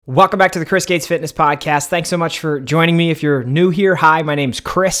Welcome back to the Chris Gates Fitness Podcast. Thanks so much for joining me. If you're new here, hi, my name's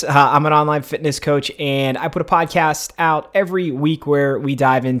Chris. I'm an online fitness coach, and I put a podcast out every week where we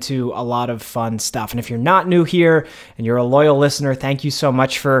dive into a lot of fun stuff. And if you're not new here and you're a loyal listener, thank you so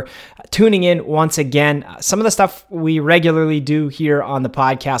much for tuning in once again. Some of the stuff we regularly do here on the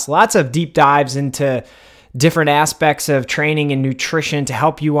podcast, lots of deep dives into different aspects of training and nutrition to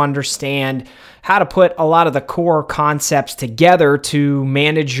help you understand how to put a lot of the core concepts together to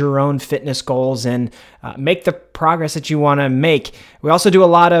manage your own fitness goals and make the progress that you want to make. We also do a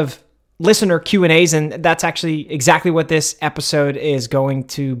lot of listener Q&As, and that's actually exactly what this episode is going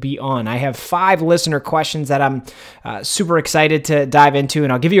to be on. I have 5 listener questions that I'm super excited to dive into,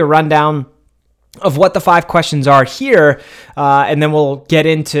 and I'll give you a rundown of what the 5 questions are here, and then we'll get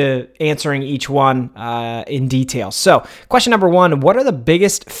into answering each one in detail. So, question number 1, what are the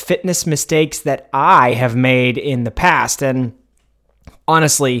biggest fitness mistakes that I have made in the past? And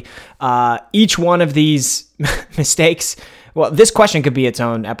honestly, each one of these mistakes, well, this question could be its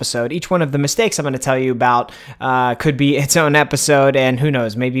own episode. Each one of the mistakes I'm going to tell you about could be its own episode, and who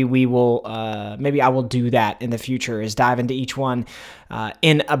knows, maybe I will do that in the future, is dive into each one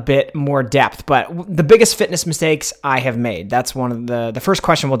in a bit more depth. But the biggest fitness mistakes I have made, that's one of the first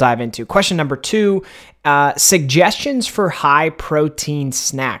question we'll dive into. Question number 2, suggestions for high protein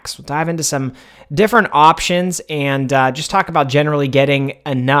snacks. We'll dive into some different options and just talk about generally getting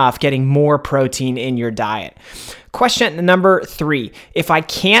more protein in your diet. Question number 3, if I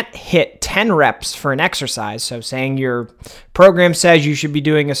can't hit 10 reps for an exercise, so saying your program says you should be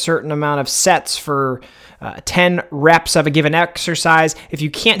doing a certain amount of sets for 10 reps of a given exercise, if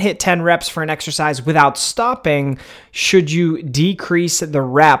you can't hit 10 reps for an exercise without stopping, should you decrease the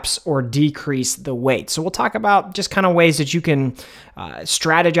reps or decrease the weight? So we'll talk about just kind of ways that you can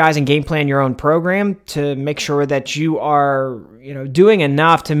strategize and game plan your own program to make sure that you are, doing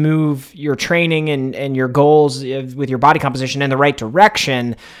enough to move your training and your goals with your body composition in the right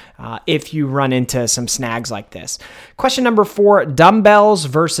direction if you run into some snags like this. Question number 4, dumbbells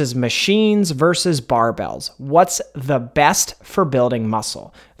versus machines versus barbells. What's the best for building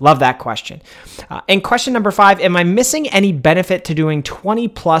muscle? Love that question. And question number 5, am I missing any benefit to doing 20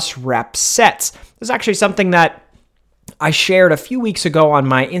 plus rep sets? This is actually something that I shared a few weeks ago on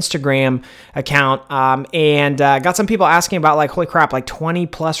my Instagram account and got some people asking about holy crap, 20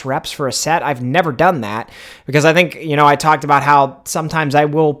 plus reps for a set. I've never done that because I think, I talked about how sometimes I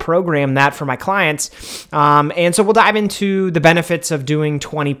will program that for my clients. And so we'll dive into the benefits of doing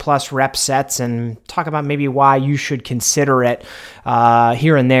 20 plus rep sets and talk about maybe why you should consider it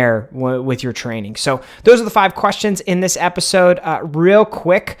here and there with your training. So those are the 5 questions in this episode. Real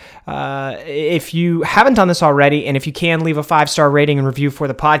quick, if you haven't done this already, and if you can leave a 5-star rating and review for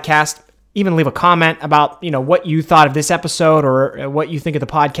the podcast, even leave a comment about, what you thought of this episode or what you think of the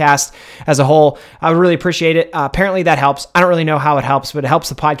podcast as a whole. I would really appreciate it. Apparently that helps. I don't really know how it helps, but it helps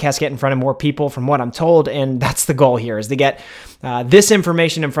the podcast get in front of more people from what I'm told. And that's the goal here, is to get this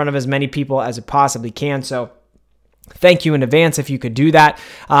information in front of as many people as it possibly can. So thank you in advance if you could do that.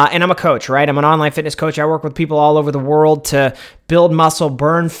 And I'm a coach, right? I'm an online fitness coach. I work with people all over the world to build muscle,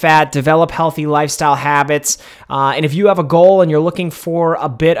 burn fat, develop healthy lifestyle habits. And if you have a goal and you're looking for a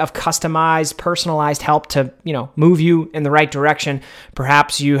bit of customized, personalized help to, move you in the right direction,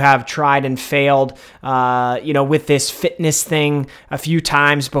 perhaps you have tried and failed, with this fitness thing a few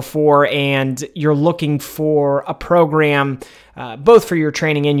times before, and you're looking for a program, both for your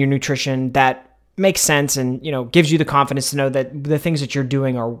training and your nutrition, that makes sense and, gives you the confidence to know that the things that you're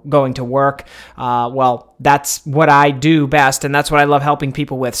doing are going to work. Well, that's what I do best, and that's what I love helping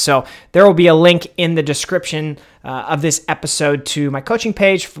people with. So there will be a link in the description of this episode to my coaching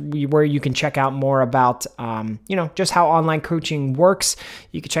page where you can check out more about, just how online coaching works.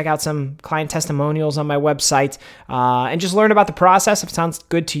 You can check out some client testimonials on my website and just learn about the process. If it sounds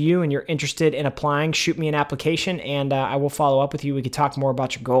good to you and you're interested in applying, shoot me an application and I will follow up with you. We can talk more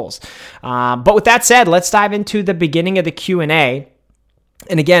about your goals. But with that said, let's dive into the beginning of the Q&A.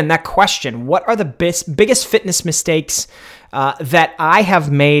 And again, that question, what are the biggest fitness mistakes that I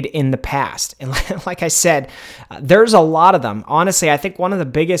have made in the past? And like I said, there's a lot of them. Honestly, I think one of the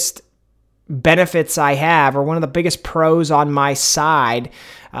biggest benefits I have, or one of the biggest pros on my side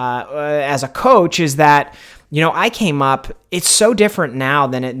as a coach, is that I came up, it's so different now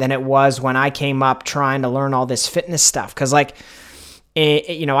than it was when I came up trying to learn all this fitness stuff. Because I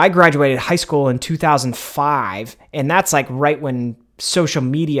graduated high school in 2005, and that's right when social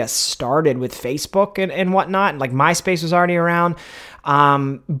media started with Facebook and whatnot. And MySpace was already around.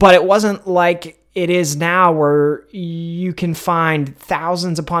 But it wasn't like it is now where you can find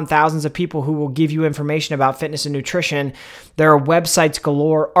thousands upon thousands of people who will give you information about fitness and nutrition. There are websites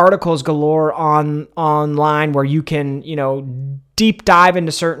galore, articles galore online where you can, deep dive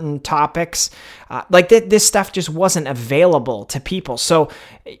into certain topics. This stuff just wasn't available to people. So,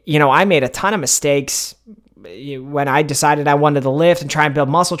 I made a ton of mistakes when I decided I wanted to lift and try and build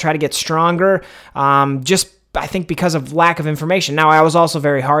muscle, try to get stronger, I think because of lack of information. Now, I was also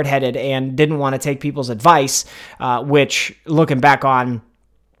very hard-headed and didn't want to take people's advice, which looking back on,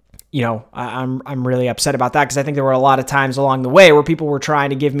 I'm really upset about that because I think there were a lot of times along the way where people were trying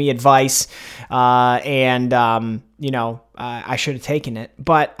to give me advice, and I should have taken it.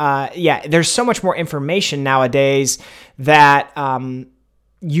 But there's so much more information nowadays that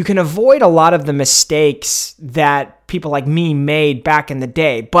you can avoid a lot of the mistakes that people like me made back in the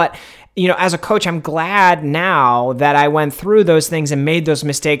day. But as a coach, I'm glad now that I went through those things and made those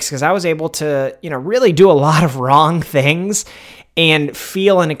mistakes because I was able to, really do a lot of wrong things and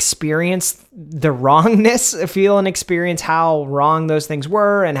feel and experience the wrongness, feel and experience how wrong those things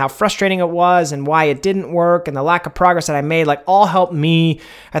were and how frustrating it was and why it didn't work and the lack of progress that I made, all helped me,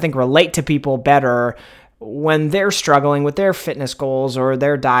 I think, relate to people better when they're struggling with their fitness goals or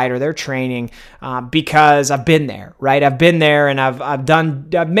their diet or their training, because I've been there, right? I've been there and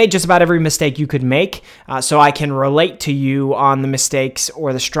I've made just about every mistake you could make, so I can relate to you on the mistakes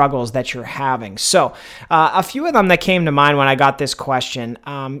or the struggles that you're having. So a few of them that came to mind when I got this question,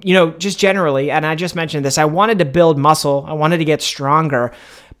 just generally, and I just mentioned this, I wanted to build muscle, I wanted to get stronger,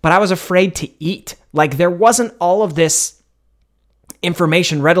 but I was afraid to eat. There wasn't all of this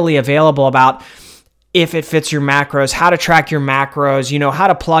information readily available about if it fits your macros, how to track your macros, how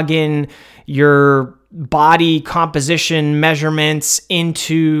to plug in your body composition measurements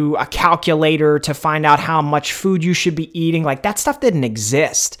into a calculator to find out how much food you should be eating. That stuff didn't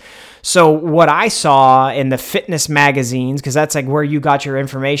exist. So what I saw in the fitness magazines, because that's where you got your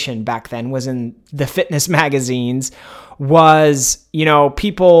information back then, was in the fitness magazines, was,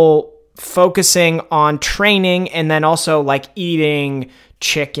 people focusing on training and then also eating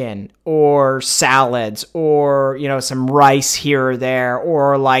chicken or salads or, some rice here or there,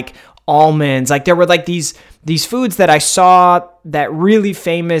 or almonds. There were these foods that I saw that really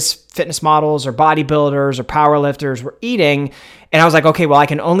famous fitness models or bodybuilders or powerlifters were eating. And I was like, okay, well, I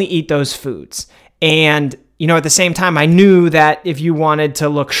can only eat those foods. And, at the same time, I knew that if you wanted to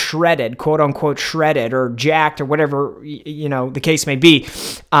look shredded, quote unquote shredded or jacked or whatever, the case may be,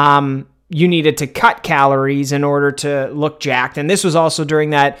 you needed to cut calories in order to look jacked. And this was also during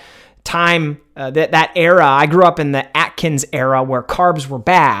that time, that era. I grew up in the Atkins era where carbs were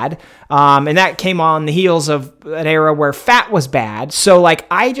bad. And that came on the heels of an era where fat was bad. So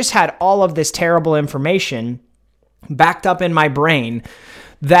I just had all of this terrible information backed up in my brain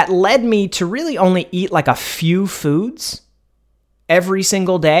that led me to really only eat a few foods every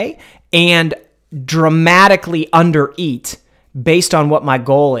single day and dramatically undereat based on what my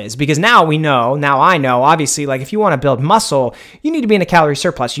goal is. Because now I know, obviously, if you want to build muscle, you need to be in a calorie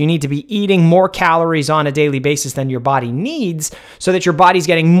surplus. You need to be eating more calories on a daily basis than your body needs so that your body's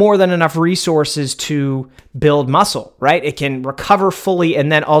getting more than enough resources to build muscle, right? It can recover fully and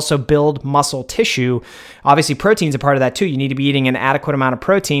then also build muscle tissue. Obviously, protein's a part of that too. You need to be eating an adequate amount of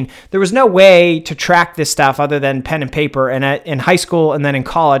protein. There was no way to track this stuff other than pen and paper. And in high school and then in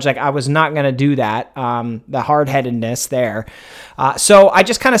college, I was not going to do that. The hard-headedness there. So I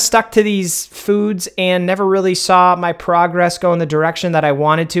just kind of stuck to these foods and never really saw my progress go in the direction that I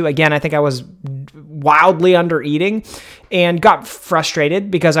wanted to. Again, I think I was wildly under eating and got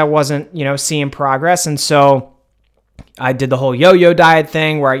frustrated because I wasn't, seeing progress. And so I did the whole yo-yo diet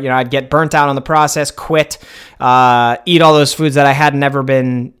thing where, I'd get burnt out on the process, quit, eat all those foods that I had never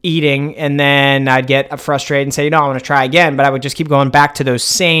been eating. And then I'd get frustrated and say, I want to try again. But I would just keep going back to those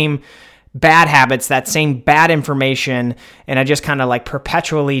same bad habits, that same bad information. And I just kind of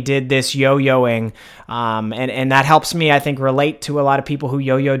perpetually did this yo-yoing. And that helps me, I think, relate to a lot of people who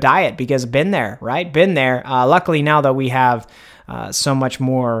yo-yo diet because been there, right? Been there. Luckily now that we have so much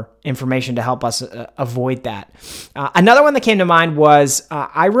more information to help us avoid that. Another one that came to mind was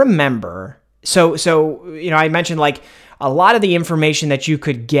I remember, so I mentioned a lot of the information that you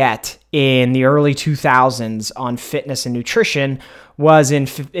could get in the early 2000s on fitness and nutrition was in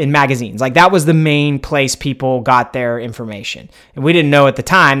magazines. That was the main place people got their information. And we didn't know at the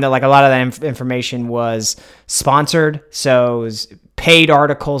time that a lot of that information was sponsored. So it was paid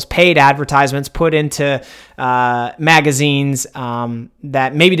articles, paid advertisements put into magazines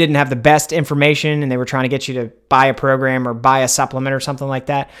that maybe didn't have the best information and they were trying to get you to buy a program or buy a supplement or something like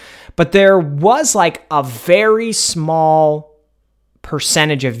that. But there was a very small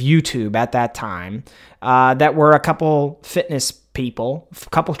percentage of YouTube at that time that were a couple fitness people, a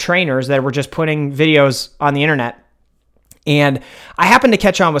couple trainers that were just putting videos on the internet. And I happened to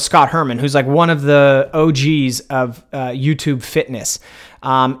catch on with Scott Herman, who's like one of the OGs of YouTube fitness.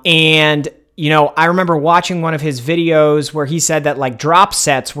 And I remember watching one of his videos where he said that like drop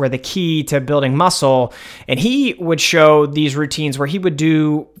sets were the key to building muscle. And he would show these routines where he would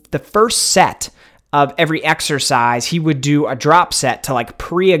do the first set of every exercise. He would do a drop set to like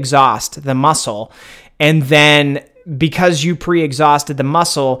pre-exhaust the muscle. And then because you pre-exhausted the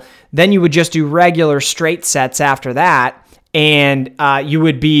muscle, then you would just do regular straight sets after that. And you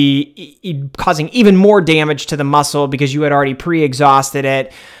would be causing even more damage to the muscle because you had already pre-exhausted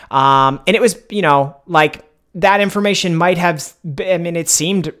it. And it was, like that information might have, it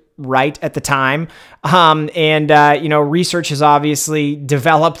seemed right at the time. Research has obviously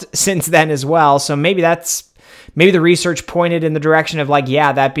developed since then as well. So maybe the research pointed in the direction of like,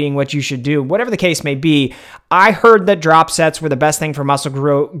 yeah, that being what you should do. Whatever the case may be, I heard that drop sets were the best thing for muscle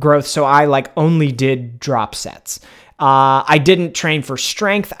growth. So I like only did drop sets. I didn't train for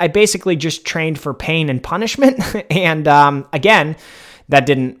strength. I basically just trained for pain and punishment. And again, that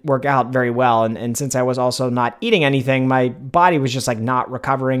didn't work out very well. And since I was also not eating anything, my body was just like not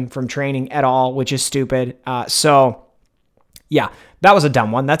recovering from training at all, which is stupid. So yeah, that was a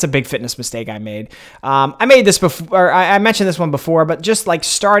dumb one. That's a big fitness mistake I made. I made this before, I mentioned this one before, but just like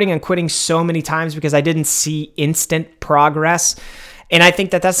starting and quitting so many times because I didn't see instant progress. And I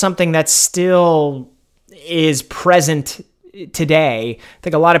think that that's something that still is present today. I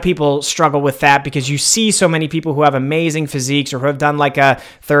think a lot of people struggle with that because you see so many people who have amazing physiques or who have done like a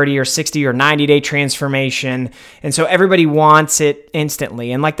 30 or 60 or 90-day transformation. And so everybody wants it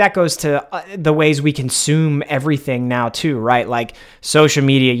instantly. And like that goes to the ways we consume everything now too, right? Like social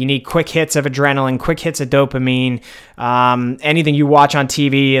media, you need quick hits of adrenaline, quick hits of dopamine. Anything you watch on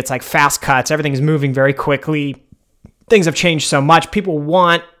TV, it's like fast cuts. Everything's moving very quickly. Things have changed so much. People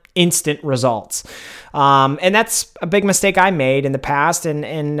want instant results. And that's a big mistake I made in the past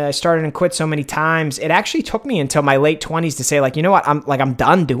and I started and quit so many times. It actually took me until my late 20s to say like, you know what, I'm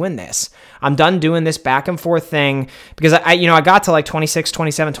done doing this. I'm done doing this back and forth thing because I got to like 26,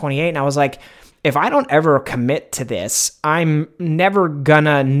 27, 28 and I was like, if I don't ever commit to this, I'm never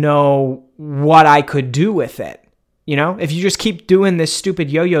gonna know what I could do with it. If you just keep doing this stupid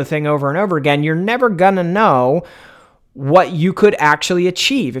yo-yo thing over and over again, you're never gonna know what you could actually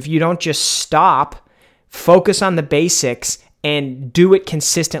achieve if you don't just stop, focus on the basics, and do it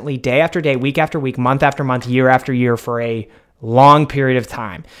consistently day after day, week after week, month after month, year after year for a long period of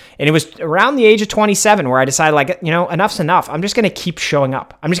time. And it was around the age of 27 where I decided like, enough's enough. I'm just going to keep showing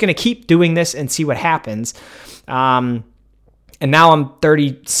up. I'm just going to keep doing this and see what happens. And now I'm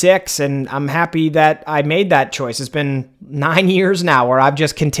 36 and I'm happy that I made that choice. It's been 9 years now where I've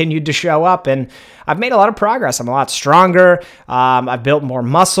just continued to show up and I've made a lot of progress. I'm a lot stronger. I've built more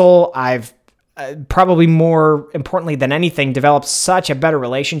muscle. I've probably more importantly than anything, developed such a better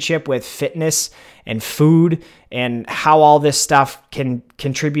relationship with fitness and food and how all this stuff can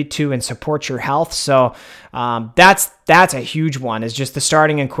contribute to and support your health. So that's a huge one, is just the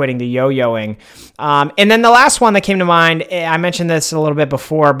starting and quitting, the yo-yoing. And then the last one that came to mind, I mentioned this a little bit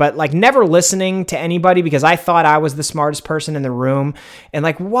before, but like never listening to anybody because I thought I was the smartest person in the room. And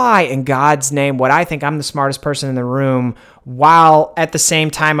like, why in God's name would I think I'm the smartest person in the room while at the same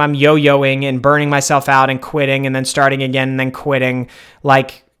time I'm yo-yoing and burning myself out and quitting and then starting again and then quitting?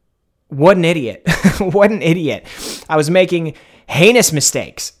 Like, what an idiot. What an idiot. I was making heinous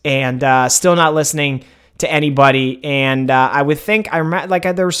mistakes and still not listening to anybody. And I would think,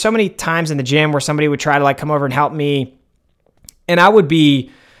 there were so many times in the gym where somebody would try to like come over and help me. And I would be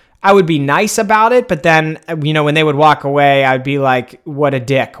nice about it. But then, when they would walk away, I'd be like, what a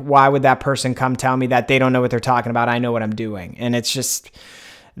dick. Why would that person come tell me that they don't know what they're talking about? I know what I'm doing. And it's just,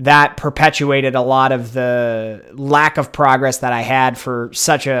 that perpetuated a lot of the lack of progress that I had for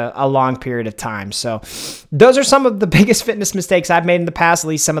such a long period of time. So those are some of the biggest fitness mistakes I've made in the past, at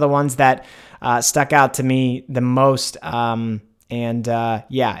least some of the ones that stuck out to me the most.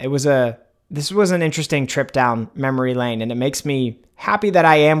 This was an interesting trip down memory lane, and it makes me happy that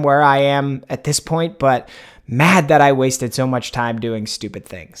I am where I am at this point, but mad that I wasted so much time doing stupid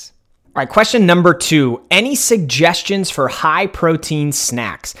things. All right, question number 2. Any suggestions for high-protein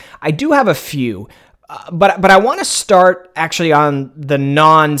snacks? I do have a few, but I want to start actually on the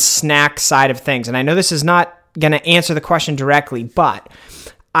non-snack side of things. And I know this is not going to answer the question directly, but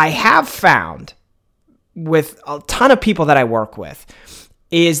I have found with a ton of people that I work with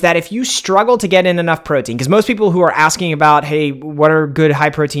is that if you struggle to get in enough protein, because most people who are asking about, hey, what are good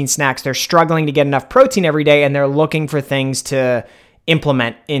high-protein snacks, they're struggling to get enough protein every day, and they're looking for things to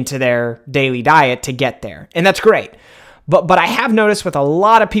implement into their daily diet to get there. And that's great. But I have noticed with a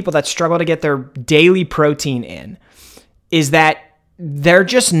lot of people that struggle to get their daily protein in is that they're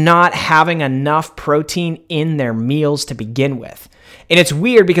just not having enough protein in their meals to begin with. And it's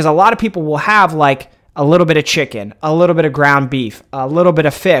weird because a lot of people will have like a little bit of chicken, a little bit of ground beef, a little bit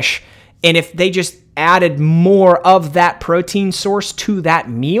of fish. And if they just added more of that protein source to that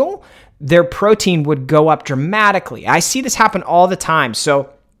meal, their protein would go up dramatically. I see this happen all the time. So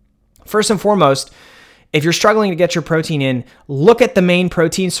first and foremost, if you're struggling to get your protein in, look at the main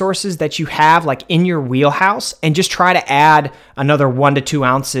protein sources that you have like in your wheelhouse and just try to add another 1 to 2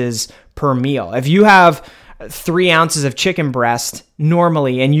 ounces per meal. If you have 3 ounces of chicken breast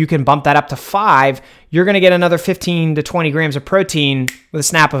normally and you can bump that up to 5, you're going to get another 15 to 20 grams of protein with a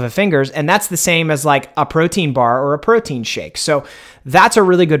snap of a fingers. And that's the same as like a protein bar or a protein shake. So that's a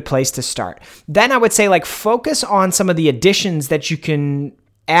really good place to start. Then I would say like focus on some of the additions that you can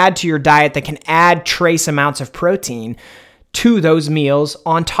add to your diet that can add trace amounts of protein to those meals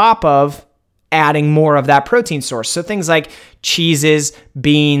on top of adding more of that protein source. So things like cheeses,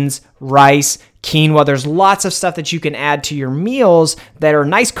 beans, rice, quinoa, there's lots of stuff that you can add to your meals that are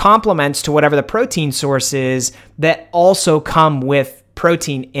nice complements to whatever the protein source is that also come with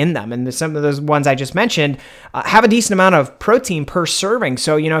protein in them. And some of those ones I just mentioned have a decent amount of protein per serving.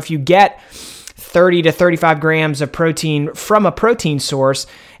 So, if you get 30 to 35 grams of protein from a protein source,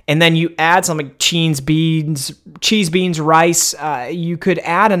 and then you add something like cheese beans, rice, you could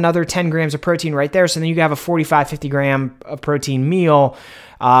add another 10 grams of protein right there. So then you can have a 45, 50 gram of protein meal.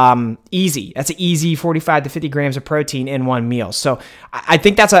 Easy. That's an easy 45 to 50 grams of protein in one meal. So I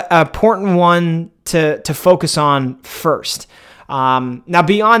think that's an important one to focus on first. Now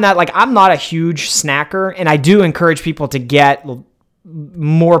beyond that, like I'm not a huge snacker, and I do encourage people to get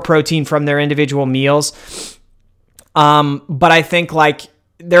more protein from their individual meals. But I think like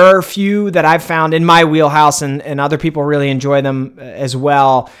there are a few that I've found in my wheelhouse and other people really enjoy them as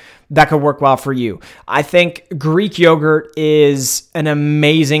well that could work well for you. I think Greek yogurt is an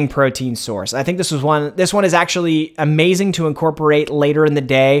amazing protein source. I think this one is actually amazing to incorporate later in the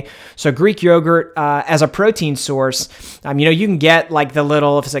day. So Greek yogurt as a protein source, you can get like the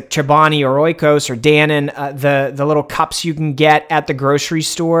little, if it's like Chobani or Oikos or Dannon, the little cups you can get at the grocery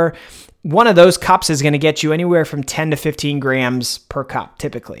store. One of those cups is going to get you anywhere from 10 to 15 grams per cup,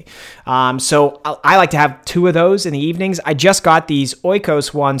 typically. So I like to have 2 of those in the evenings. I just got these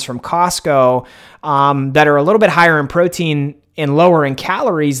Oikos ones from Costco that are a little bit higher in protein and lower in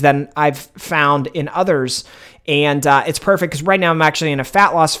calories than I've found in others. And it's perfect because right now I'm actually in a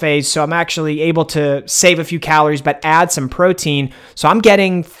fat loss phase, so I'm actually able to save a few calories but add some protein. So I'm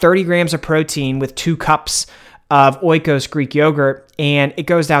getting 30 grams of protein with 2 cups of Oikos Greek yogurt, and it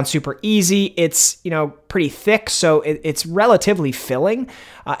goes down super easy. It's, pretty thick, so it's relatively filling.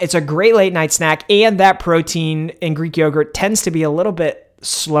 It's a great late night snack, and that protein in Greek yogurt tends to be a little bit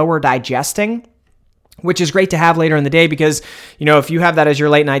slower digesting, which is great to have later in the day because, if you have that as your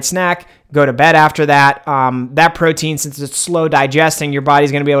late night snack, go to bed after that, that protein, since it's slow digesting, your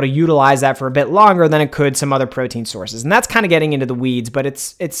body's going to be able to utilize that for a bit longer than it could some other protein sources. And that's kind of getting into the weeds, but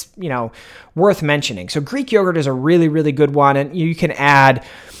it's worth mentioning. So Greek yogurt is a really, really good one. And you can add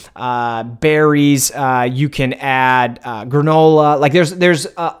berries, you can add granola. Like there's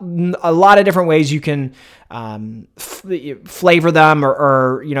a lot of different ways you can flavor them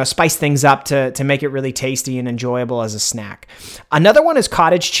or spice things up to make it really tasty and enjoyable as a snack. Another one is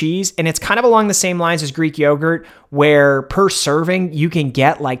cottage cheese, and it's kind of along the same lines as Greek yogurt, where per serving you can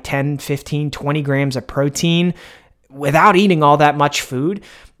get like 10, 15, 20 grams of protein without eating all that much food.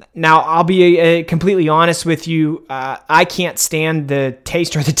 Now, I'll be completely honest with you. I can't stand the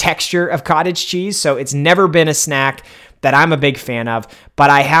taste or the texture of cottage cheese, so it's never been a snack that I'm a big fan of,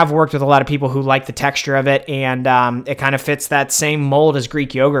 but I have worked with a lot of people who like the texture of it, and it kind of fits that same mold as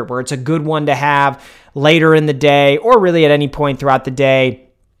Greek yogurt, where it's a good one to have later in the day or really at any point throughout the day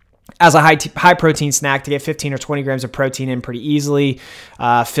as a high protein snack to get 15 or 20 grams of protein in pretty easily,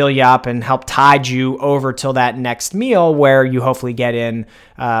 fill you up and help tide you over till that next meal where you hopefully get in,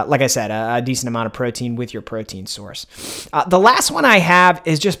 like I said, a decent amount of protein with your protein source. The last one I have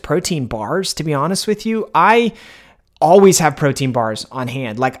is just protein bars, to be honest with you. I always have protein bars on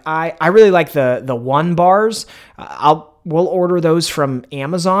hand. Like I really like the One bars. We'll order those from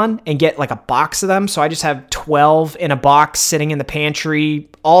Amazon and get like a box of them. So I just have 12 in a box sitting in the pantry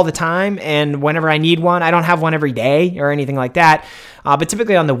all the time. And whenever I need one, I don't have one every day or anything like that. But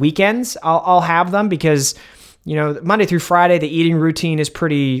typically on the weekends, I'll have them because, Monday through Friday, the eating routine is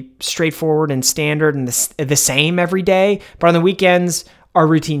pretty straightforward and standard and the same every day. But on the weekends, our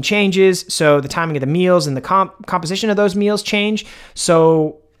routine changes. So the timing of the meals and the composition of those meals change.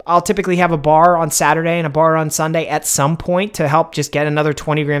 So I'll typically have a bar on Saturday and a bar on Sunday at some point to help just get another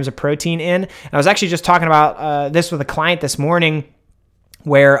 20 grams of protein in. And I was actually just talking about this with a client this morning,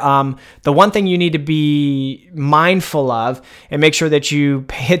 where the one thing you need to be mindful of and make sure that you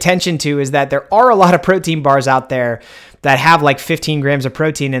pay attention to is that there are a lot of protein bars out there that have like 15 grams of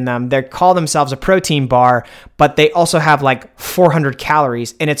protein in them. They call themselves a protein bar, but they also have like 400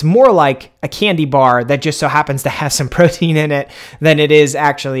 calories. And it's more like a candy bar that just so happens to have some protein in it than it is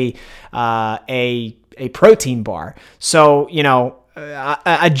actually a protein bar. So,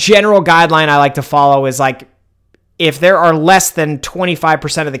 a general guideline I like to follow is like, if there are less than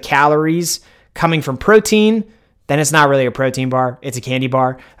 25% of the calories coming from protein, then it's not really a protein bar. It's a candy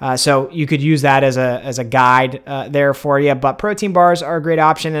bar. So you could use that as a guide there for you. But protein bars are a great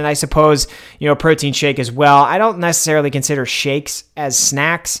option. And I suppose, protein shake as well. I don't necessarily consider shakes as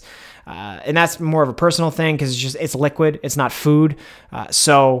snacks. And that's more of a personal thing because it's liquid. It's not food. But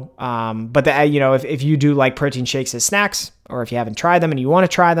if you do like protein shakes as snacks, or if you haven't tried them and you want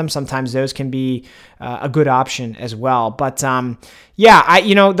to try them, sometimes those can be a good option as well. But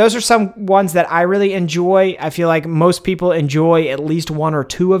those are some ones that I really enjoy. I feel like most people enjoy at least one or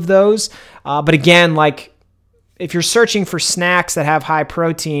two of those. But again, like if you're searching for snacks that have high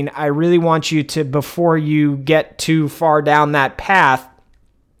protein, I really want you to, before you get too far down that path,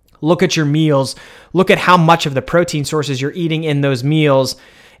 look at your meals, look at how much of the protein sources you're eating in those meals,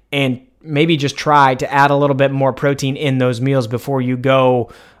 and maybe just try to add a little bit more protein in those meals before you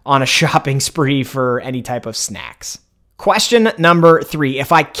go on a shopping spree for any type of snacks. Question number 3,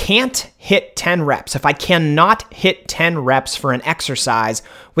 if I can't hit 10 reps, if I cannot hit 10 reps for an exercise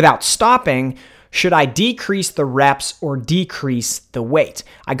without stopping, should I decrease the reps or decrease the weight?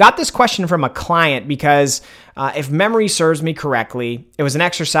 I got this question from a client because if memory serves me correctly, it was an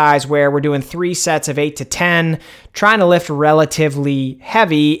exercise where we're doing 3 sets of 8 to 10, trying to lift relatively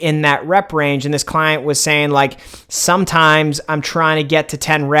heavy in that rep range. And this client was saying like, sometimes I'm trying to get to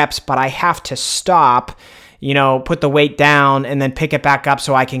 10 reps, but I have to stop, put the weight down and then pick it back up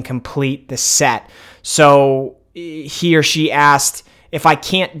so I can complete the set. So he or she asked, if I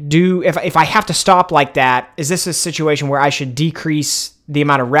have to stop like that, is this a situation where I should decrease the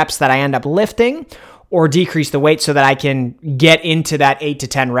amount of reps that I end up lifting or decrease the weight so that I can get into that 8 to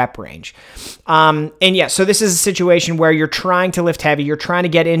 10 rep range? So this is a situation where you're trying to lift heavy, you're trying to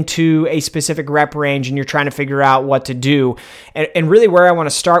get into a specific rep range, and you're trying to figure out what to do. And really where I want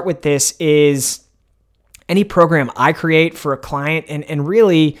to start with this is any program I create for a client, and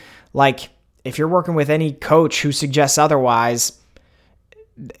really, like, if you're working with any coach who suggests otherwise,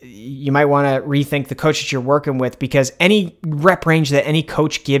 you might want to rethink the coach that you're working with, because any rep range that any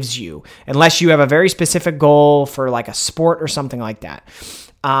coach gives you, unless you have a very specific goal for like a sport or something like that,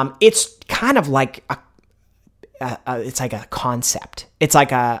 it's kind of like it's like a concept. It's like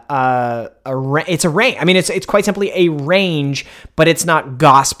it's a range. I mean, it's quite simply a range, but it's not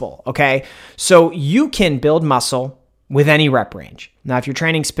gospel. Okay. So you can build muscle with any rep range. Now, if you're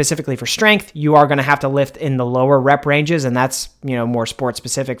training specifically for strength, you are going to have to lift in the lower rep ranges, and that's, more sport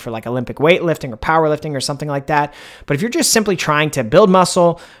specific for like Olympic weightlifting or powerlifting or something like that. But if you're just simply trying to build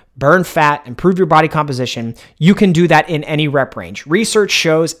muscle, burn fat, improve your body composition, you can do that in any rep range. Research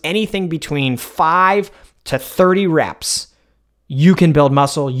shows anything between 5 to 30 reps, you can build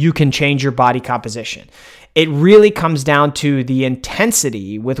muscle, you can change your body composition. It really comes down to the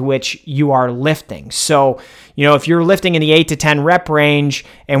intensity with which you are lifting. So, if you're lifting in the 8 to 10 rep range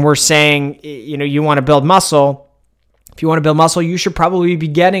and we're saying, you want to build muscle, if you want to build muscle, you should probably be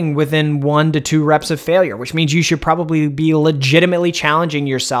getting within 1 to 2 reps of failure, which means you should probably be legitimately challenging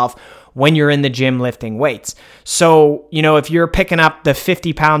yourself when you're in the gym lifting weights. So, if you're picking up the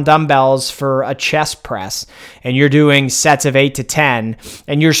 50-pound dumbbells for a chest press and you're doing sets of 8 to 10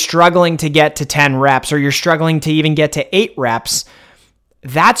 and you're struggling to get to 10 reps, or you're struggling to even get to 8 reps,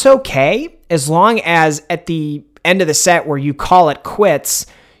 that's okay, as long as at the end of the set where you call it quits,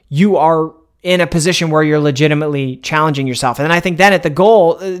 you are in a position where you're legitimately challenging yourself. And then I think then at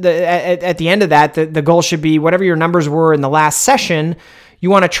the end of that, the goal should be whatever your numbers were in the last session, you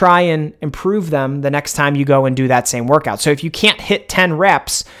want to try and improve them the next time you go and do that same workout. So if you can't hit 10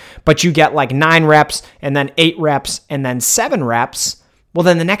 reps, but you get like 9 reps and then 8 reps and then 7 reps, well,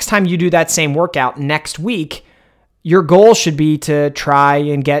 then the next time you do that same workout next week, your goal should be to try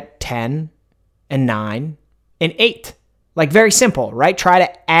and get 10 and 9 and 8. Like, very simple, right? Try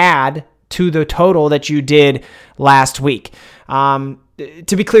to add to the total that you did last week. To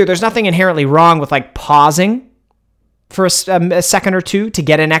be clear, there's nothing inherently wrong with like pausing for a second or two to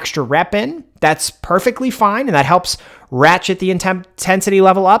get an extra rep in. That's perfectly fine, and that helps ratchet the intensity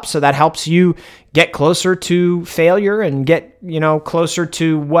level up. So that helps you get closer to failure and get, closer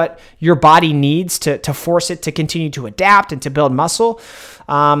to what your body needs to force it to continue to adapt and to build muscle.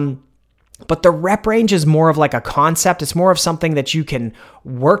 But the rep range is more of like a concept. It's more of something that you can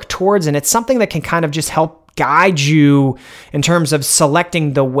work towards, and it's something that can kind of just help guide you in terms of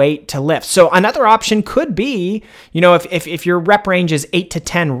selecting the weight to lift. So another option could be, if your rep range is 8 to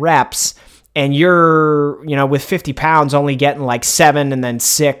 10 reps and you're, with 50 pounds only getting like 7 and then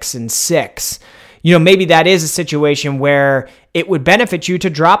 6 and 6, maybe that is a situation where it would benefit you to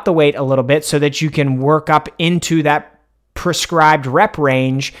drop the weight a little bit so that you can work up into that prescribed rep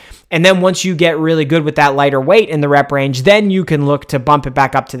range. And then once you get really good with that lighter weight in the rep range, then you can look to bump it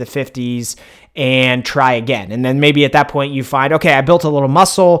back up to the 50s and try again. And then maybe at that point you find, okay, I built a little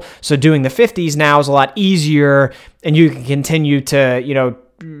muscle, so doing the 50s now is a lot easier, and you can continue to,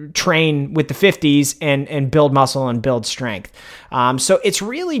 train with the 50s and build muscle and build strength. So it's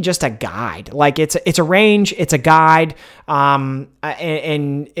really just a guide. Like it's a range, it's a guide.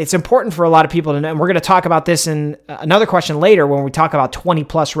 And it's important for a lot of people to know. And we're going to talk about this in another question later when we talk about 20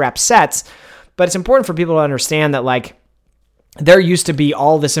 plus rep sets. But it's important for people to understand that like there used to be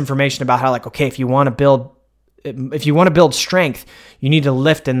all this information about how like, okay, if you want to build strength, you need to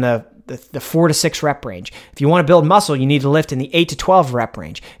lift in the 4 to 6 rep range. If you want to build muscle, you need to lift in the 8 to 12 rep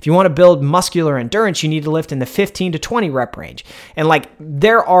range. If you want to build muscular endurance, you need to lift in the 15 to 20 rep range. And like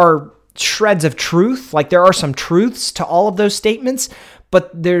there are shreds of truth, like there are some truths to all of those statements, but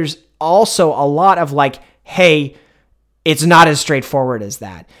there's also a lot of like, hey, it's not as straightforward as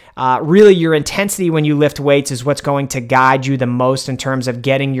that. Really, your intensity when you lift weights is what's going to guide you the most in terms of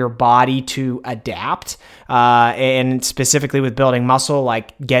getting your body to adapt, and specifically with building muscle,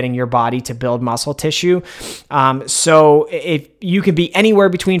 like getting your body to build muscle tissue. So if you can be anywhere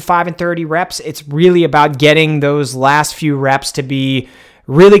between 5 and 30 reps, it's really about getting those last few reps to be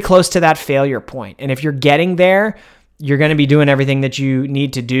really close to that failure point. And if you're getting there, you're going to be doing everything that you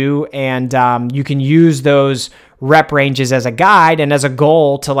need to do. And you can use those rep ranges as a guide and as a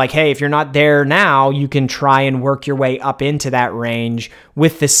goal to like, hey, if you're not there now, you can try and work your way up into that range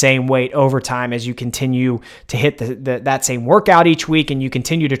with the same weight over time as you continue to hit that same workout each week, and you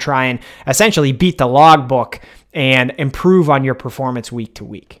continue to try and essentially beat the logbook and improve on your performance week to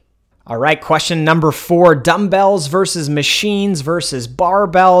week. All right, question number 4, dumbbells versus machines versus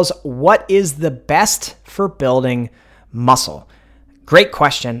barbells. What is the best for building muscle? Great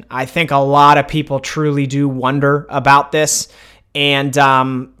question. I think a lot of people truly do wonder about this. And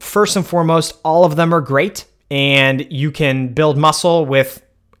first and foremost, all of them are great. And you can build muscle with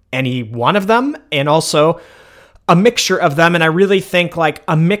any one of them and also a mixture of them. And I really think like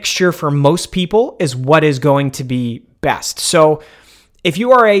a mixture for most people is what is going to be best. So if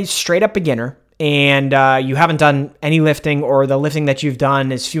you are a straight up beginner and you haven't done any lifting, or the lifting that you've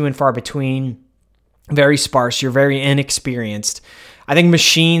done is few and far between, very sparse, you're very inexperienced, I think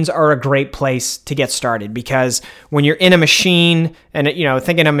machines are a great place to get started, because when you're in a machine and,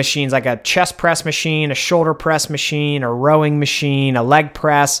 thinking of machines like a chest press machine, a shoulder press machine, a rowing machine, a leg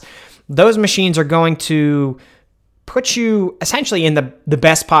press, those machines are going to put you essentially in the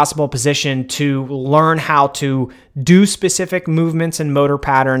best possible position to learn how to do specific movements and motor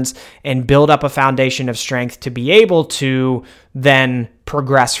patterns and build up a foundation of strength to be able to then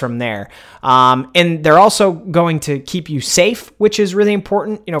progress from there. And they're also going to keep you safe, which is really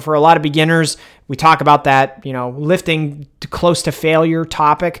important. For a lot of beginners, we talk about that, lifting close to failure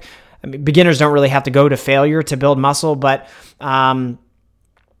topic. I mean, beginners don't really have to go to failure to build muscle, but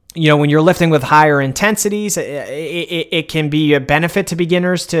when you're lifting with higher intensities, it can be a benefit to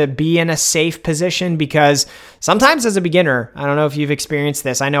beginners to be in a safe position, because sometimes as a beginner, I don't know if you've experienced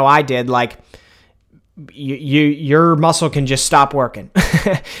this, I know I did, like your muscle can just stop working.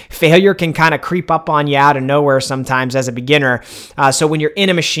 Failure can kind of creep up on you out of nowhere sometimes as a beginner. So when you're in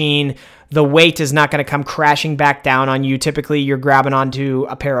a machine, the weight is not going to come crashing back down on you. Typically, you're grabbing onto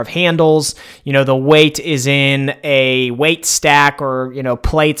a pair of handles. The weight is in a weight stack or,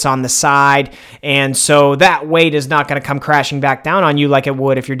 plates on the side. And so that weight is not going to come crashing back down on you like it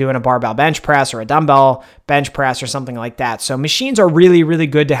would if you're doing a barbell bench press or a dumbbell bench press or something like that. So machines are really, really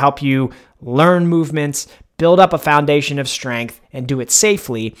good to help you learn movements, build up a foundation of strength, and do it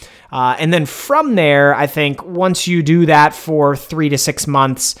safely. And then from there, I think once you do that for 3 to 6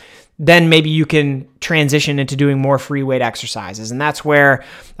 months, then maybe you can transition into doing more free weight exercises. And that's where,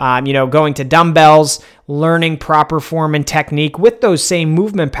 going to dumbbells, learning proper form and technique with those same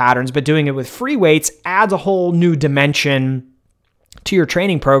movement patterns, but doing it with free weights adds a whole new dimension to your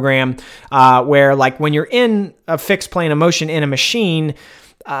training program, where like when you're in a fixed plane of motion in a machine,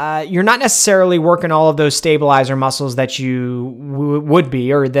 you're not necessarily working all of those stabilizer muscles that you would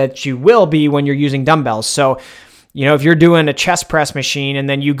be or that you will be when you're using dumbbells. So, if you're doing a chest press machine and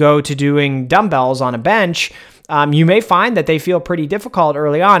then you go to doing dumbbells on a bench, you may find that they feel pretty difficult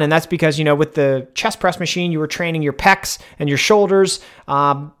early on. And that's because, with the chest press machine, you were training your pecs and your shoulders,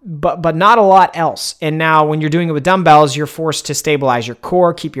 but not a lot else. And now when you're doing it with dumbbells, you're forced to stabilize your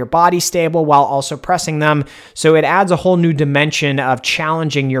core, keep your body stable while also pressing them. So it adds a whole new dimension of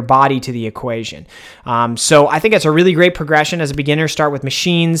challenging your body to the equation. So I think it's a really great progression as a beginner. Start with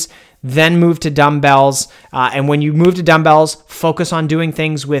machines, then move to dumbbells. And when you move to dumbbells, focus on doing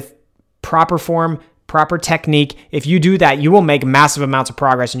things with proper form, proper technique. If you do that, you will make massive amounts of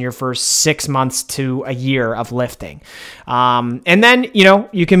progress in your first 6 months to a year of lifting. And then,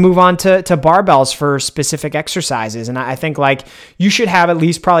 you can move on to barbells for specific exercises. And I think you should have at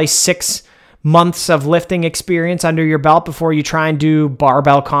least probably 6 months of lifting experience under your belt before you try and do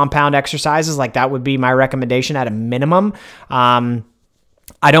barbell compound exercises. That would be my recommendation at a minimum.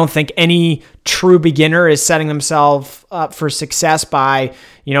 I don't think any true beginner is setting themselves up for success by,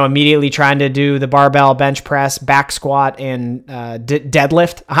 immediately trying to do the barbell bench press, back squat, and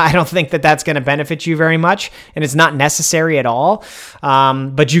deadlift. I don't think that that's going to benefit you very much, and it's not necessary at all.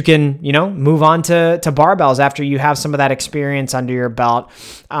 But you can, move on to barbells after you have some of that experience under your belt.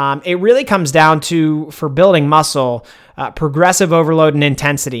 It really comes down to, for building muscle, progressive overload and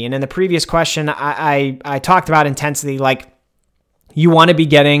intensity. And in the previous question, I talked about intensity, you want to be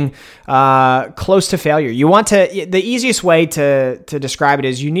getting close to failure. The easiest way to describe it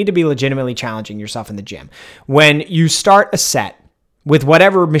is you need to be legitimately challenging yourself in the gym. When you start a set with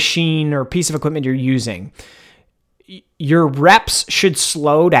whatever machine or piece of equipment you're using, your reps should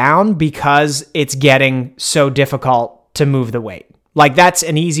slow down because it's getting so difficult to move the weight. That's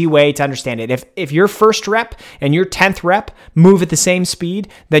an easy way to understand it. If your first rep and your 10th rep move at the same speed,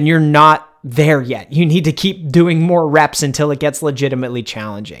 then you're not there yet. You need to keep doing more reps until it gets legitimately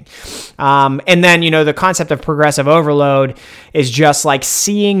challenging. And then, the concept of progressive overload is just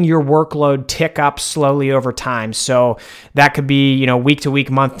seeing your workload tick up slowly over time. So that could be, week to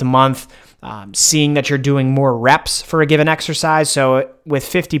week, month to month, seeing that you're doing more reps for a given exercise. So with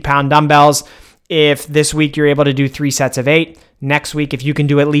 50-pound dumbbells, if this week you're able to do 3 sets of 8, next week, if you can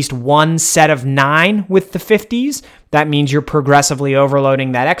do at least 1 set of 9 with the 50s, that means you're progressively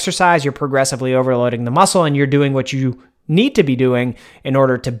overloading that exercise, you're progressively overloading the muscle, and you're doing what you need to be doing in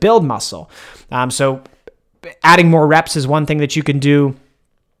order to build muscle. So adding more reps is one thing that you can do.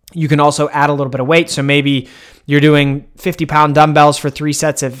 You can also add a little bit of weight. So maybe you're doing 50-pound dumbbells for 3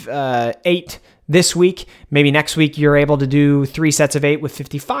 sets of 8 this week. Maybe next week you're able to do 3 sets of 8 with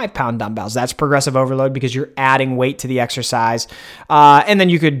 55-pound dumbbells. That's progressive overload because you're adding weight to the exercise. And then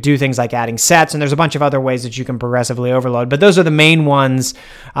you could do things like adding sets, and there's a bunch of other ways that you can progressively overload. But those are the main ones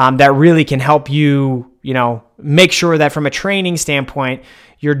that really can help you, make sure that from a training standpoint,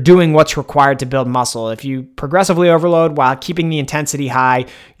 you're doing what's required to build muscle. If you progressively overload while keeping the intensity high,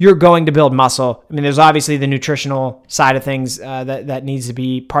 you're going to build muscle. I mean, there's obviously the nutritional side of things that needs to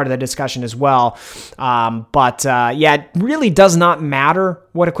be part of the discussion as well. But it really does not matter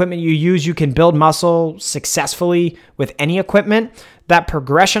what equipment you use. You can build muscle successfully with any equipment. That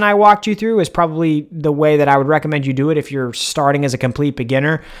progression I walked you through is probably the way that I would recommend you do it if you're starting as a complete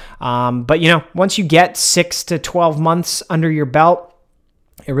beginner. But once you get 6 to 12 months under your belt,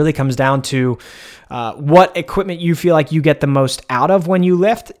 it really comes down to what equipment you feel like you get the most out of when you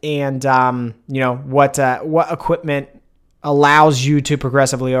lift, and what equipment allows you to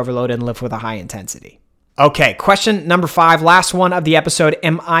progressively overload and lift with a high intensity. Okay, question number 5, last one of the episode.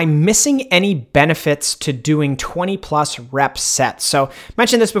 Am I missing any benefits to doing 20 plus rep sets? So I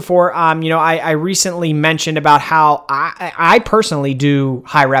mentioned this before. I recently mentioned about how I personally do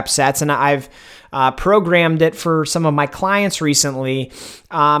high rep sets, and I've programmed it for some of my clients recently.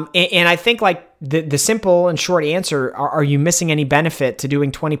 And I think the simple and short answer, are you missing any benefit to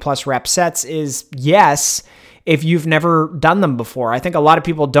doing 20 plus rep sets, is yes, if you've never done them before. I think a lot of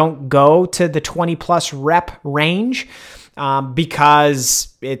people don't go to the 20 plus rep range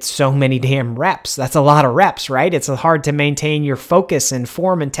because it's so many damn reps. That's a lot of reps, right? It's hard to maintain your focus and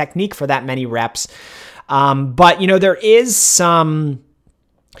form and technique for that many reps. But there is some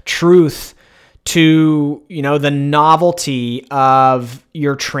truth to, the novelty of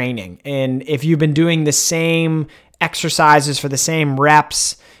your training. And if you've been doing the same exercises for the same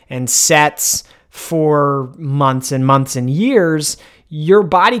reps and sets for months and months and years, your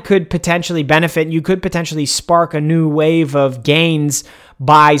body could potentially benefit. You could potentially spark a new wave of gains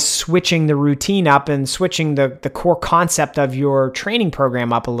by switching the routine up and switching the core concept of your training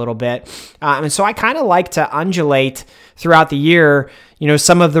program up a little bit. And so I kind of like to undulate throughout the year,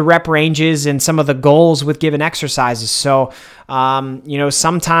 some of the rep ranges and some of the goals with given exercises. So,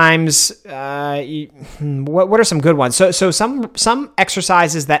 sometimes, what are some good ones? So some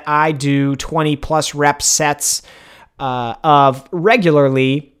exercises that I do 20 plus rep sets of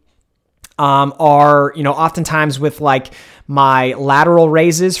regularly are, oftentimes with like my lateral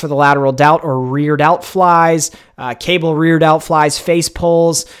raises for the lateral delt or rear delt flies, cable rear delt flies, face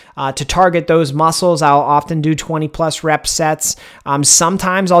pulls. To target those muscles, I'll often do 20 plus rep sets.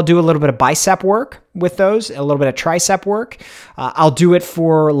 Sometimes I'll do a little bit of bicep work with those, a little bit of tricep work. I'll do it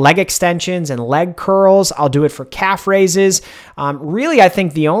for leg extensions and leg curls. I'll do it for calf raises. Really, I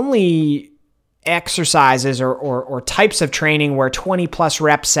think the only exercises or types of training where 20 plus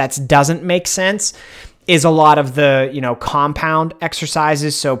rep sets doesn't make sense is a lot of the, compound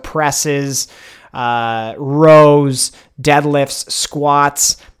exercises. So presses, rows, deadlifts,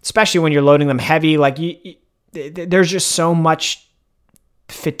 squats, especially when you're loading them heavy. Like there's just so much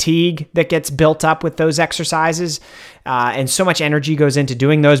fatigue that gets built up with those exercises. And so much energy goes into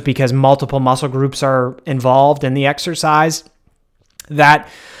doing those because multiple muscle groups are involved in the exercise that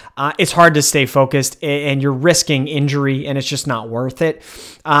it's hard to stay focused and you're risking injury and it's just not worth it.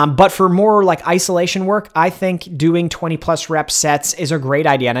 But for more like isolation work, I think doing 20 plus rep sets is a great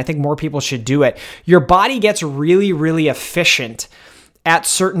idea. And I think more people should do it. Your body gets really, really efficient at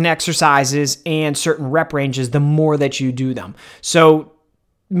certain exercises and certain rep ranges the more that you do them. So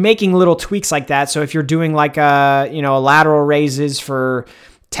making little tweaks like that. So if you're doing like a lateral raises for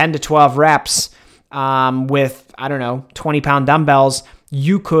 10 to 12 reps with, 20-pound dumbbells,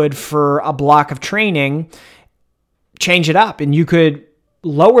 you could, for a block of training, change it up and you could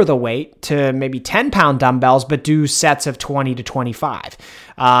lower the weight to maybe 10-pound dumbbells, but do sets of 20 to 25.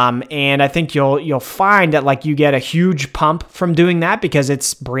 And I think you'll find that like you get a huge pump from doing that because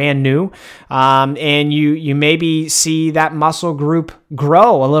it's brand new. And you maybe see that muscle group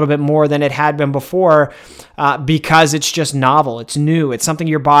grow a little bit more than it had been before because it's just novel. It's new. It's something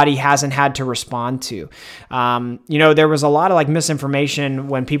your body hasn't had to respond to. There was a lot of like misinformation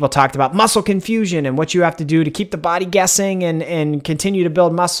when people talked about muscle confusion and what you have to do to keep the body guessing and continue to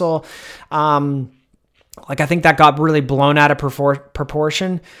build muscle. I think that got really blown out of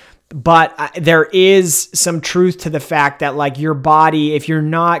proportion, but there is some truth to the fact that like your body, if you're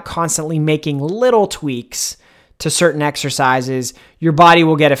not constantly making little tweaks to certain exercises, your body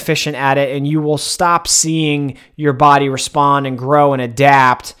will get efficient at it and you will stop seeing your body respond and grow and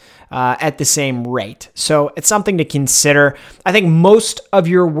adapt at the same rate. So it's something to consider. I think most of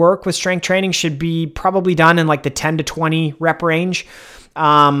your work with strength training should be probably done in like the 10 to 20 rep range.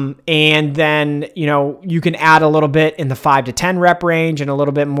 And then, you can add a little bit in the 5 to 10 rep range and a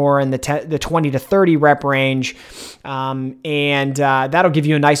little bit more in the 20 to 30 rep range. And that'll give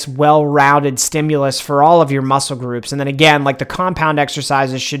you a nice, well-rounded stimulus for all of your muscle groups. And then again, like the compound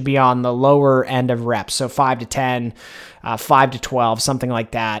exercises should be on the lower end of reps. So 5 to 10, 5 to 12, something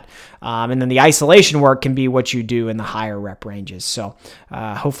like that. And then the isolation work can be what you do in the higher rep ranges. So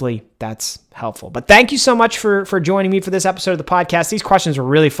hopefully that's helpful. But thank you so much for joining me for this episode of the podcast. These questions were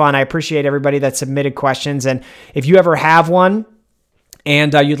really fun. I appreciate everybody that submitted questions. And if you ever have one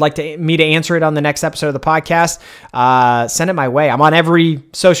and you'd like me to answer it on the next episode of the podcast, send it my way. I'm on every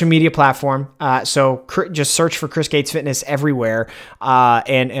social media platform. So just search for Chris Gates Fitness everywhere.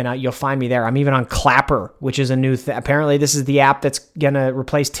 And you'll find me there. I'm even on Clapper, which is a new thing. Apparently this is the app that's going to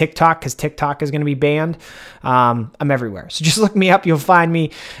replace TikTok because TikTok is going to be banned. I'm everywhere. So just look me up. You'll find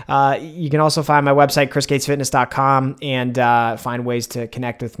me. You can also find my website, chrisgatesfitness.com, and find ways to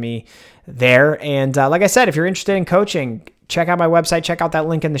connect with me there. And like I said, if you're interested in coaching, check out my website, check out that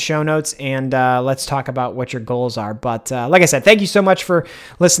link in the show notes, and let's talk about what your goals are. But like I said, thank you so much for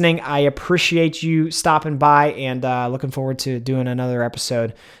listening. I appreciate you stopping by and looking forward to doing another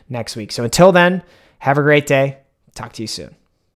episode next week. So until then, have a great day. Talk to you soon.